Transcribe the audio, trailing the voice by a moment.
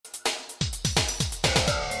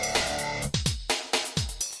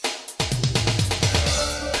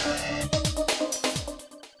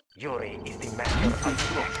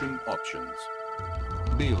construction options.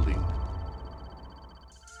 Building.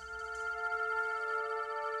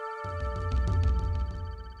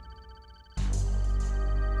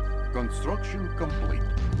 Construction complete.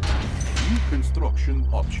 New construction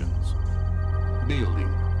options. Building.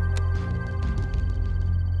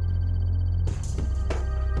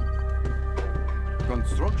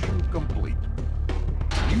 Construction complete.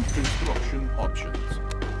 New construction options.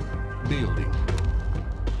 Building.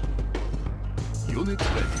 Unit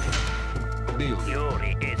ready. Building.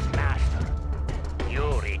 Yuri is master.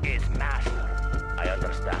 Yuri is master. I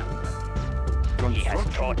understand. He has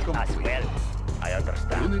taught us well. I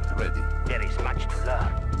understand. Unit ready. There is much to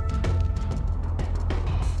learn.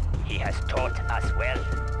 He has taught us well.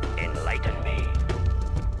 Enlighten me.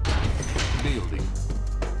 Building.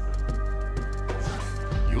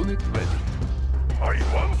 Unit ready. I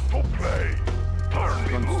want to play. Turn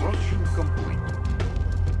me loose. Construction complete.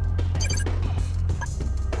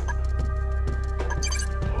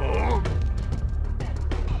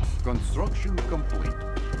 Construction complete.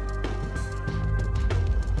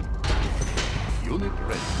 Unit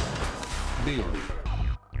ready. Building.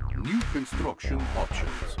 New construction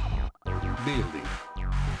options. Building.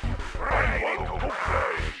 I want to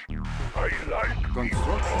play. I like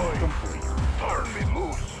Construction being complete. Turn me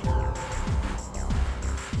loose.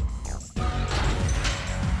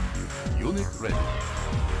 Unit ready.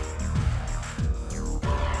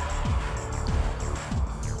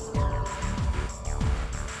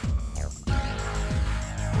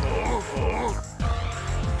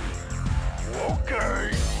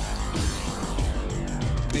 Okay.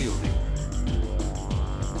 Building.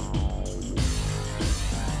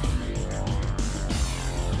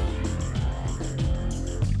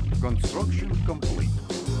 Construction complete.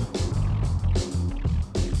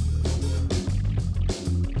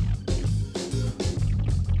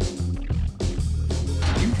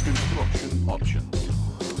 New construction options.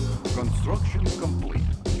 Construction complete.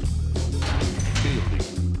 Building.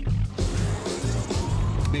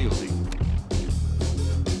 Building.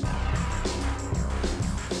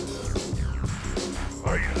 I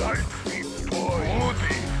like big toy.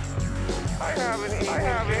 Woody. I have a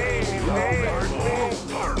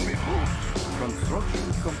turn me loose. Construction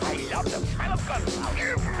I complete. love the smell of gunpowder.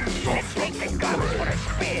 Give me Let's take the guns for a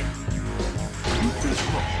spin. New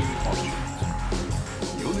construction options.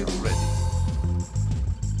 Unit ready.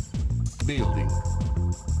 Building.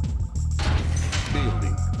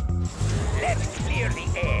 Building. Let's clear the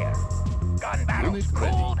air. Gun barrels Unit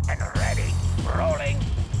ready. cooled and ready. Rolling.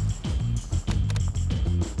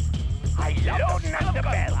 I love the smell of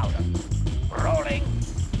gunpowder. Rolling.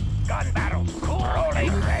 Gun barrels cooled. Rolling.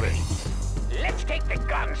 Unit Ready. ready. Let's take the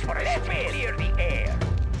guns for a spin. Let's clear the air.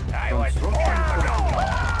 I was born Construction for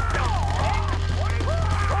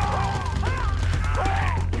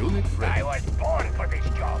Unit I ready. was born for this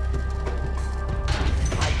job.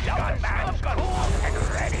 I love the smell of cooled and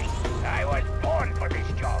ready. I was born for this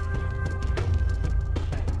job.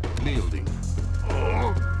 Building.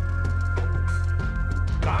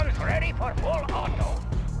 Guns ready for full auto.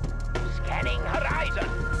 Scanning horizon.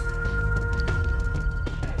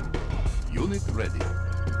 Unit ready.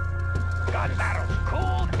 Gun barrels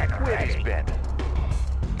cooled and Where ready. is Ben?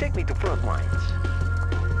 Take me to front lines.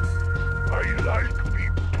 I like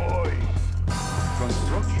big toy.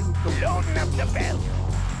 Construction complete. Loading up the belt.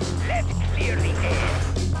 Let's clear the air.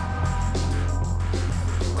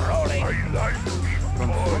 Rolling. I like big toy.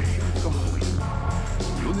 Construction complete.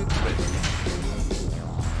 Unit ready.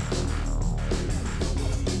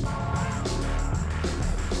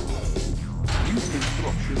 New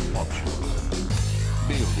construction options.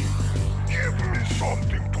 Building. Give me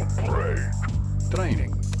something to break.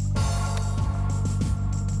 Training.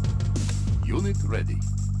 Unit ready.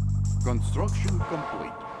 Construction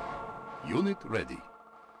complete. Unit ready.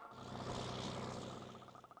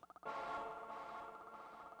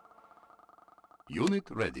 Unit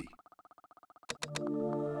ready.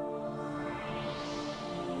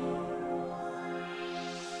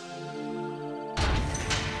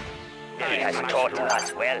 He has taught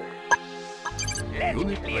us well. Let's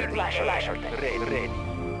Unit clear the Flasher, air. ready.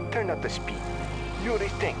 Turn up the speed.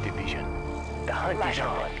 Yuri's tank division. The hunt is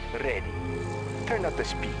on. Ready. Turn up the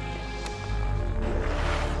speed.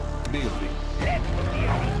 Building. Let's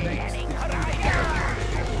clear the air. Scanning horizon.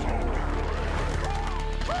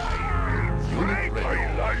 Unit I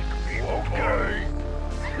ready. like big toy.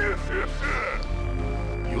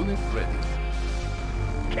 Unit ready.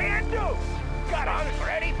 Can do. Guns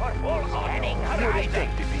ready for full scanning Yuri's horizon.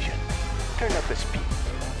 tank division. Turn up the speed.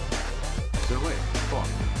 Select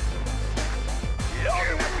point.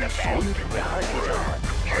 Loading up the belt. Unit The ready. hunt is on.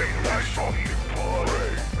 I like something to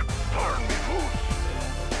break. Turn me loose.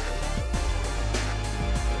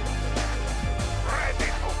 Ready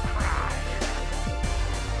to crash.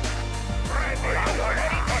 Ready to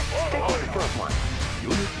Take the front one.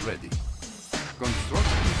 Unit ready.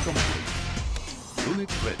 Construction complete.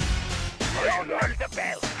 Unit ready. Load the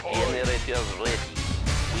bell. Generators ready.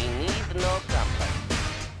 We need no combat.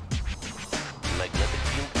 Magnetic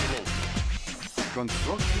field commencing.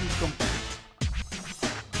 Construction complete.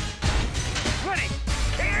 Ready.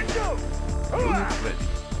 Can do. Unit ready.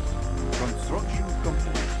 Construction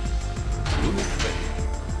complete. Unit ready.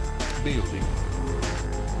 Building.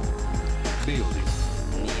 Building.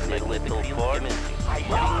 Need magnetic field commencing. I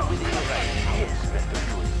love Within range. Yes, Mr.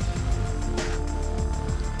 Yuri.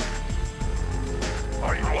 I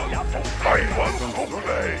want to play.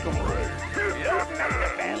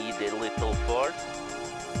 Need a little force.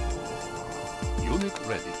 Unit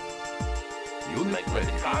ready. Unit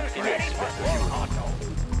Magnetic ready. field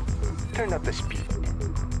commencing. Turn up the speed.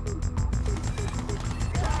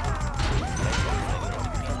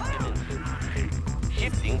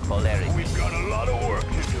 Shifting polarity. We've got a lot of work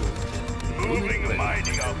to do. Moving ready.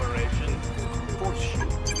 mining operation. Force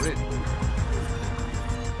shield ready.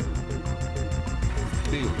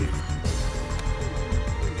 Building.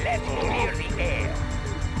 Let's clear the air.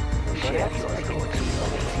 Share your thoughts with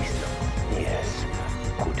our system. Yes,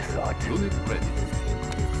 good thought. Unit ready.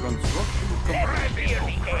 Construction complete. Let's clear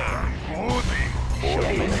the air. Smoothie.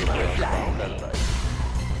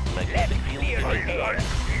 Magnetic Let's field clear the commencing. air.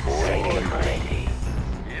 Cycle ready.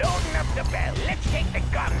 Loading up the bell. Let's take the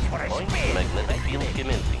guns for a spin. Magnetic field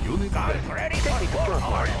commencing. Unit Guns ready. ready for war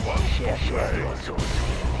order. Share your thoughts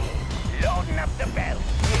with me. Loading up the bell.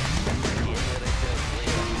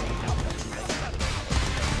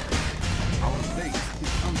 Our base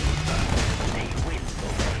is under attack. They will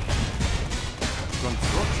obey.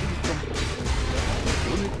 Construction complete.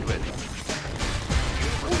 Unit ready.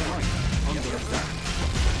 All right. Under attack.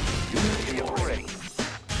 Unit Ready.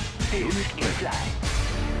 Unit ready. Fly.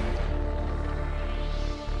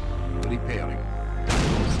 Repairing.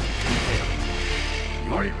 Repairing.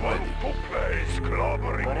 I Unit want ready. to play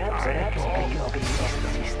slobbering. Perhaps I can pick up these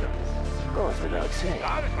systems. Goes without saying.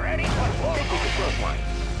 Guns ready for war Take the order. front one.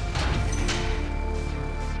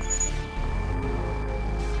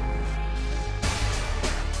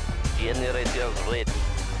 Generators ready.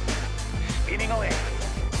 Spinning away.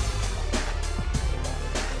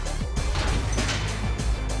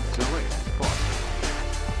 Select spot.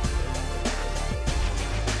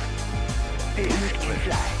 This can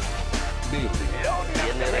fly. Building. Loading up the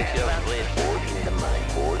Generators bell. ready. Forging the mine.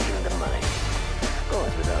 Forging the mine.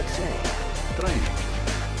 Goes without saying. Training.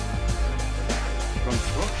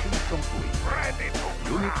 Construction complete. Ready to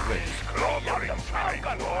Unit crash. ready. Slobbering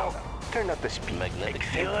sidewalk. Turn up the speed. Magnetic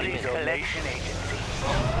field Yuri's commencing. collection agency.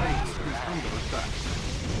 Base is under attack.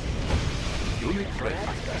 Unit ready.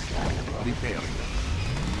 Repairing.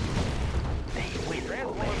 They will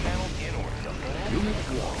obey. Unit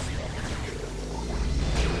lost.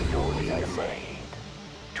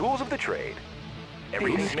 Tools of the trade.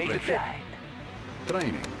 Everything's made to ready. fit.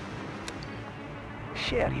 Training.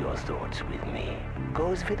 Share your thoughts with me.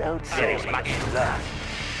 Goes without There saying. is much to learn.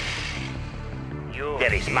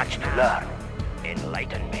 There is much to learn.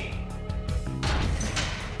 Enlighten me.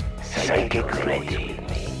 Psychic ready.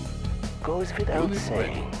 Goes without Unit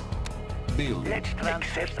ready. saying. Building.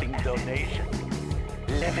 Accepting donation.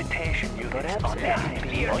 Levitation units Perhaps on I that. can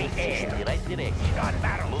Clear be the In air. the right direction. Gun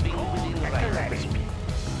barrel. Moving within range. Ready.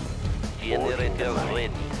 Generators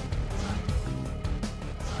ready.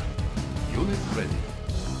 Unit ready.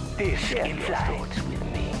 This Share can your fly. thoughts with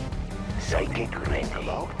me. Psychic ready.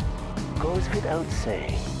 Goes without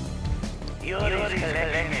saying. Yuri's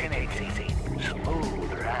collection agency.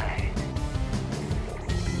 Smooth ride.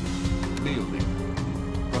 Building.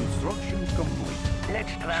 Construction complete.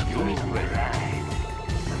 Let's transfer Unit some ready. ride.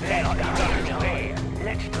 Let's transfer away.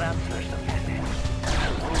 Let's transfer some assets.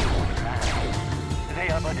 Smooth ride. They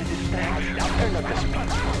are but a distraction. Turn up the speed.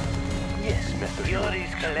 Yes, Mr.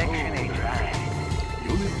 Yuri's collection agency.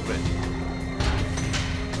 Unit ready.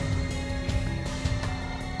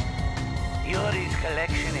 Yuri's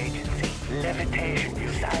collection agency. Levitation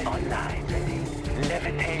units online.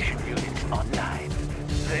 Levitation units online.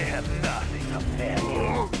 They have nothing of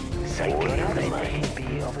value. Psychic ready.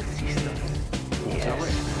 Be of a system. Yes,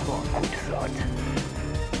 Select spot. good thought.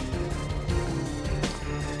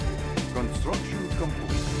 Construction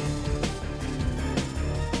complete.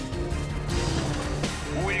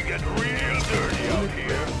 We get real dirty out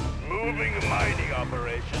here. Moving mining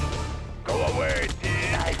operation. Go away,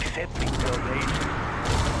 team. Accepting donation.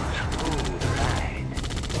 Smooth ride.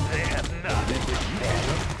 They have nothing of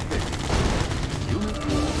value.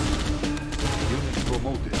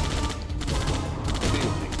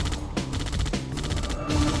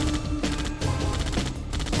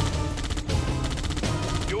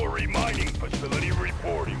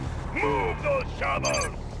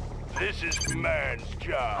 Trouble! This is man's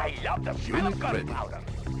job. I love the smell of Unit ready. gunpowder.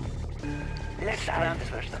 Let's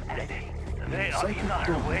transfer some ready. They are in Second our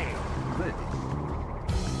dawn. way. Ready.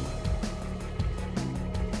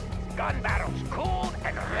 Gun barrels cooled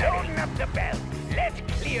and loading up the belt. Let's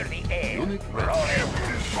clear the air. Unit ready. Roll. Give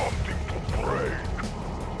me something to break.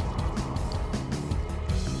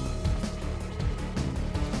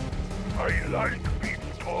 I like being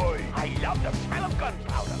toy. I love the smell of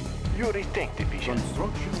gunpowder. Yuri tank division.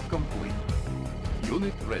 Construction complete.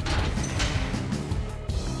 Unit ready.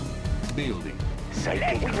 Building. Let's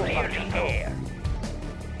Sighting clear the information. air.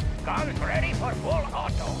 Guns ready for full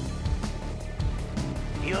auto.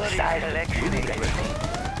 Yuri selection Unit ready. ready.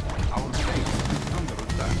 Our base is under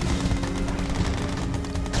attack.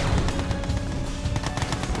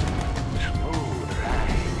 Smooth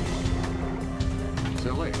ride.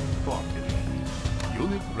 Select target.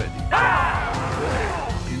 Unit ready.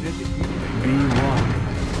 Kinetic Be one.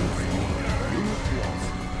 Unit lost.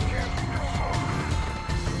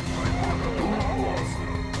 Unit lost.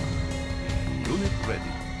 Unit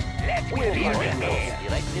ready. Let's clear the air.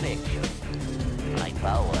 Direct direction. My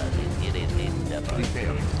power is irresistible.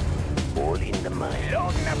 Prepare. All in the mind.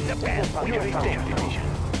 Loading up the belt. Yuri tank division.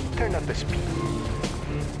 Turn up the speed.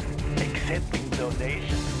 Accepting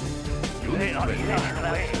donations. They Unit are ready. in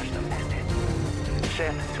our way.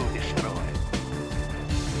 Set to destroy.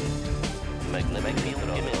 Magnetic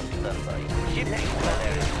instrument standby. Shifting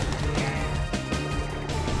polarity.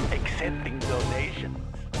 Accepting donations.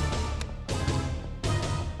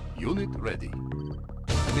 Unit ready.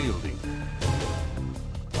 Building.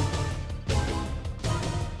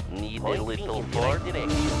 Need a little more direction.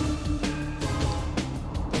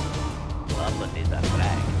 Opposite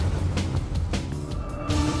attract.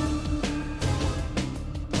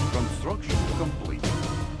 Construction complete.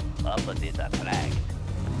 Opposite attract.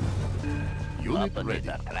 Unit Opposite ready.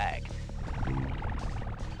 attract.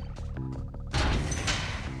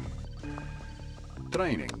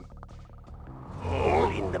 Training. All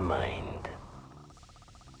in the mind.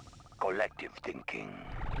 Collective thinking.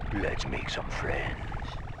 Let's make some friends.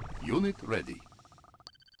 Unit ready.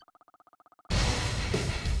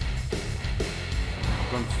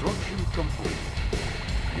 Construction complete.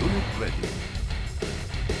 Unit ready.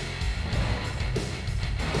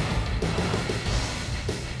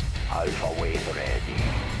 Alpha wave ready.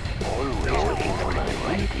 Always looking for new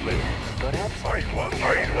ideas. Perhaps I like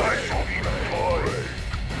being toy.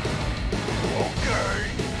 Okay.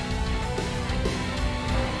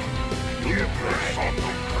 Give me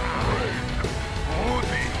something to break.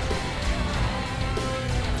 Woody.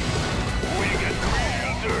 We get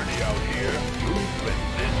real dirty out here. Unit ready.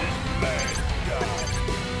 This is man's job.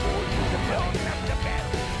 loading up the bell.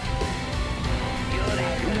 You're a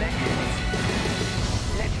selection.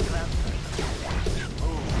 Let's transfer some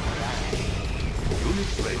smooth ride.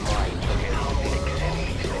 Unit ready.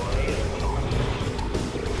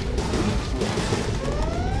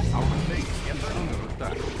 Our base is under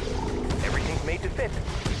attack. Everything's made to fit.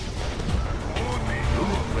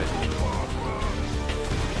 Unit ready.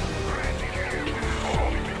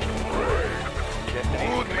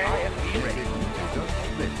 Destination command. Just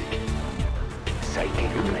ready.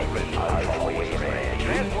 Sighting ready. Alpha wave ready.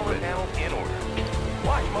 Transformer now in order.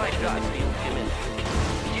 Watch my dust.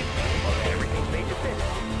 Everything's made to fit.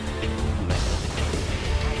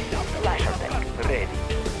 Flasher tank ready.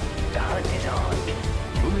 The hunt is on.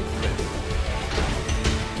 Unit ready.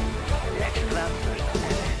 Let's transfer some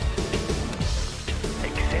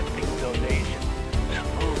Accepting donation.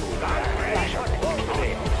 Smooth ride. Flasher tank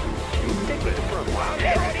ready. Take me to front line.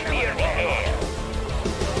 Let's clear the air.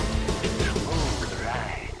 Smooth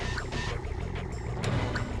ride.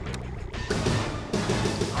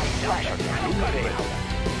 Flasher tank ready.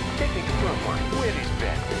 Take me to front line. Where is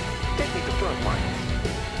Ben? Take me to front line.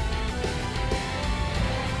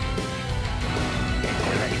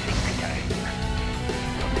 Collecting time.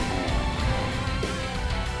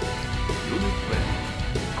 Unit ready.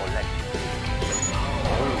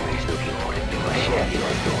 Always looking for the new share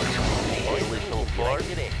your thoughts with me. A little more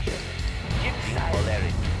direction.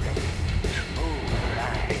 Polarity. Smooth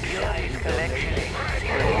ride. Size collection.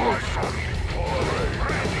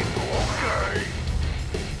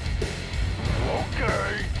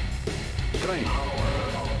 Okay. Training.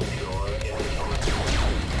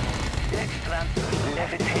 Let's transfer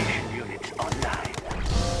levitation units online.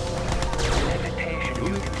 Levitation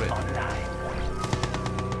Unit units ready. online.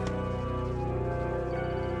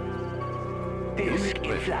 Disc Unit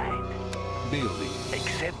in ready. flight. Building.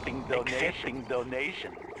 Accepting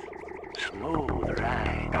donations. Smooth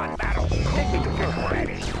ride. Gun battle. Take me to front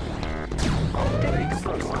ready.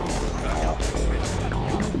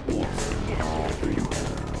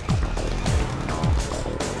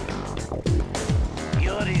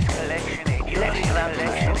 Yuri's collection. Yuri's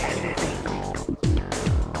collection.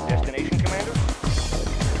 Destination, Commander?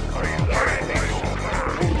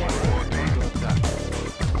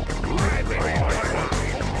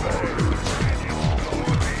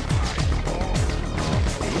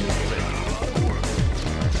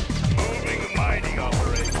 Moving mining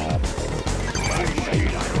operation.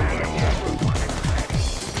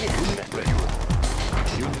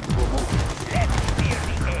 Unit promoted. Let's clear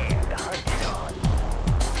the air. The hunt is on.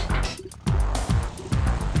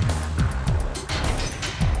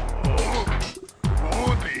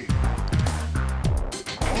 Woody.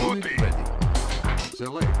 Unit ready.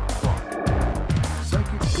 Select target.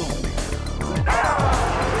 Psychic zombie.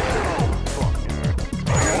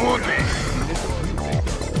 Woody.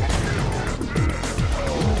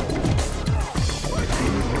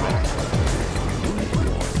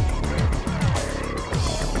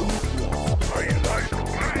 I like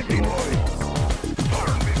mining oil.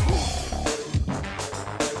 Turn me loose.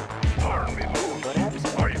 Turn me loose. Perhaps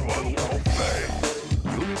I want to play.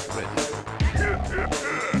 Unit ready.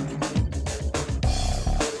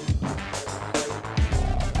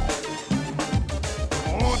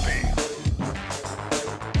 Woody.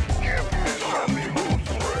 Give me some loose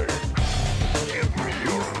breaks. Give me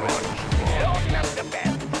your lunch. Load up the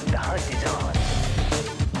bell. The hunt is on.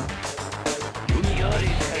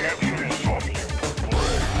 Yuri's collection. Give me something to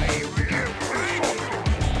break. Give me something to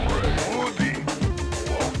break. Woody.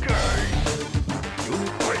 Okay. I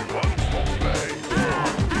want to play. I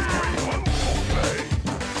want to play.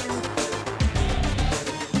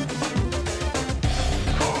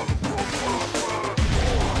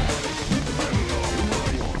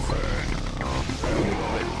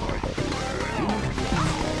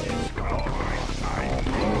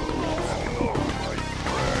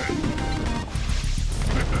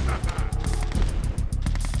 Come to Papa.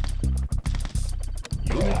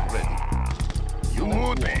 Unit ready. Unit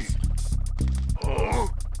Woody. lost. Oh,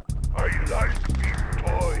 I like big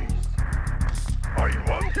toys. I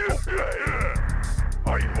want to play. I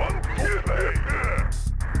want to play.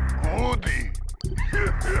 Woody.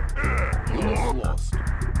 Unit lost.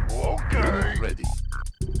 Okay. Unit ready.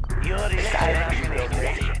 Yuri's collection is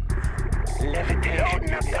ready. Levitation.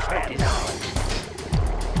 The hunt is on.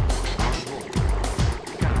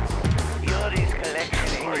 Yuri's collection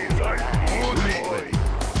I is like ready. Woody. Ready.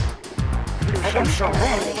 I am so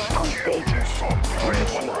very contagious.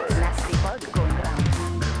 Something Nasty bug going round.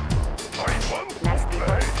 I want to Nasty play.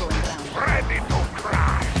 bug going round. Ready to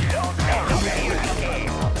crash. Yuri's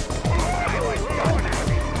collection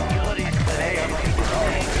Yuri's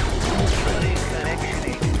collection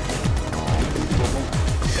is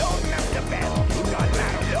loading up the bell.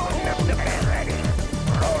 Loading up the bell ready.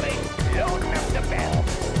 Rolling. Loading up the bell.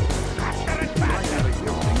 Faster and faster.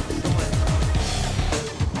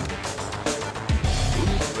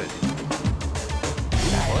 Unit ready.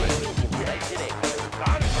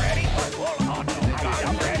 Guns ready for full auto.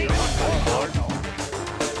 Guns ready for full auto.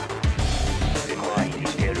 The mind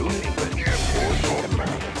is eroding.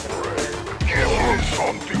 Give me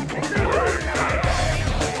something to break.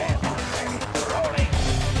 Rolling.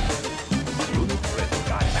 Unit ready.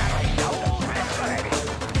 Gun barrel out of strength ready.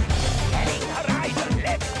 Heading horizon.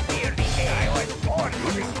 Let's clear the air. I was born to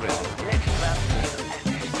Unit ready. Let's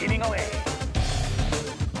transfer. Spinning away.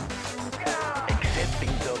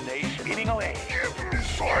 Accepting donation. Spinning away. Give me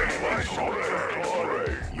something to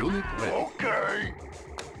break. Unit ready. Okay.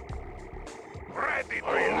 Ready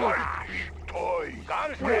to like toys.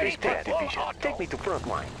 Guns ready Yuri's for tech full division. auto. Take me to front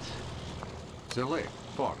lines. Select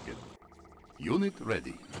target. Unit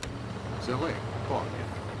ready. Select target.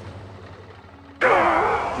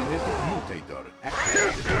 Genetic mutator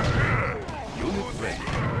activated. Unit ready.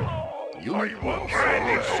 Unit I want lost.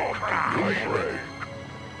 ready something to break.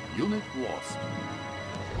 Unit lost.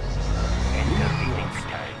 Intervening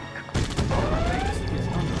tank. Base is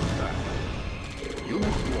under attack.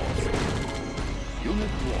 Unit lost.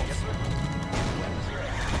 Unit lost.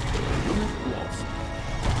 Unit lost.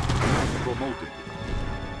 Promoted.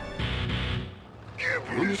 Give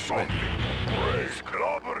me Unit something ready. to break.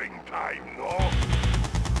 Clobbering time, no?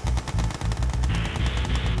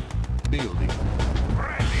 Building.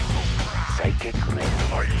 Ready to crash. Psychic ready.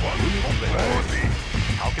 I want to play.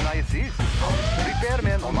 How can I assist?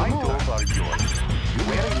 Repairmen on my tools are yours.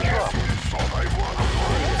 Where is the truck? So I want to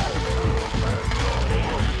play.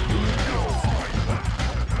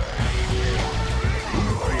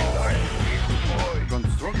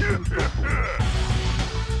 Construction complete.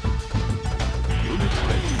 Unit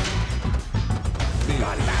ready.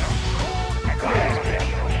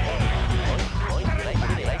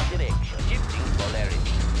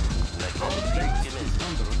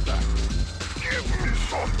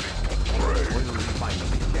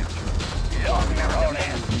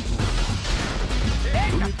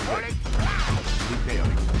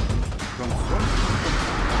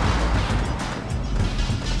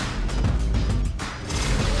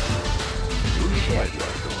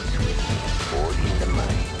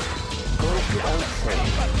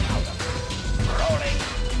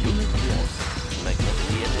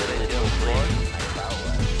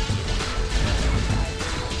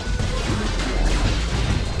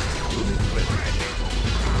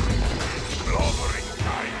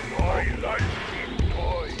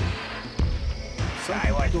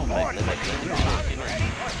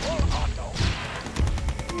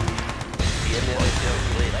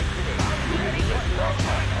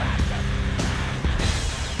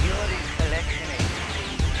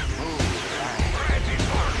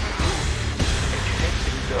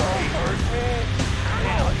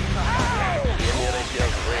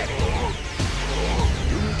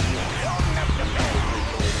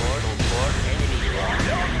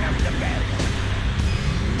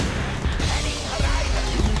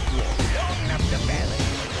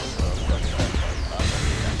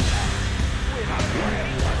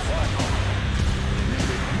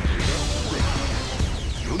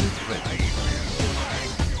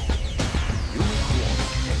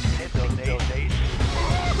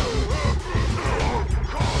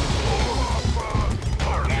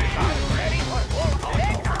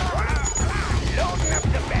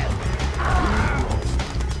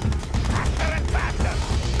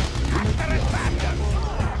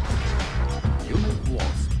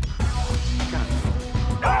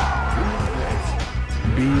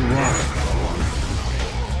 be right.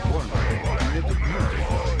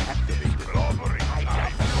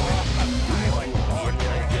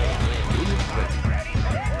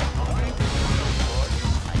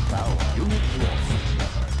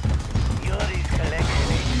 Yuri's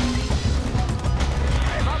collection agency.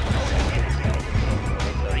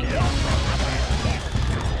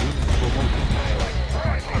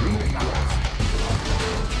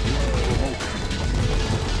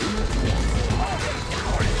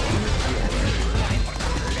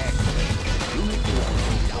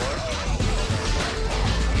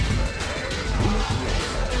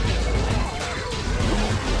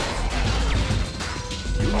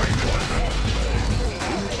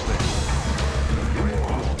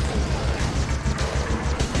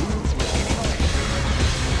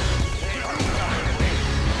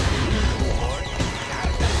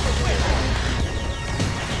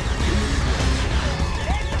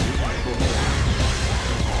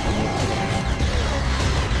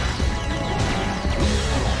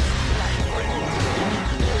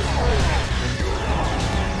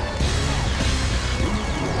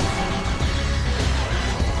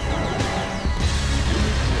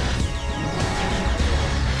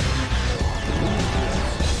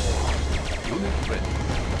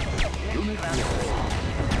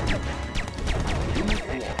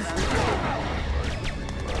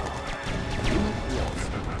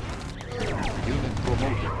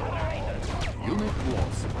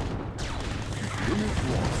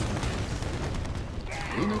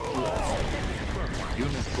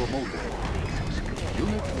 Unit promoted.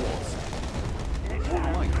 Unit lost.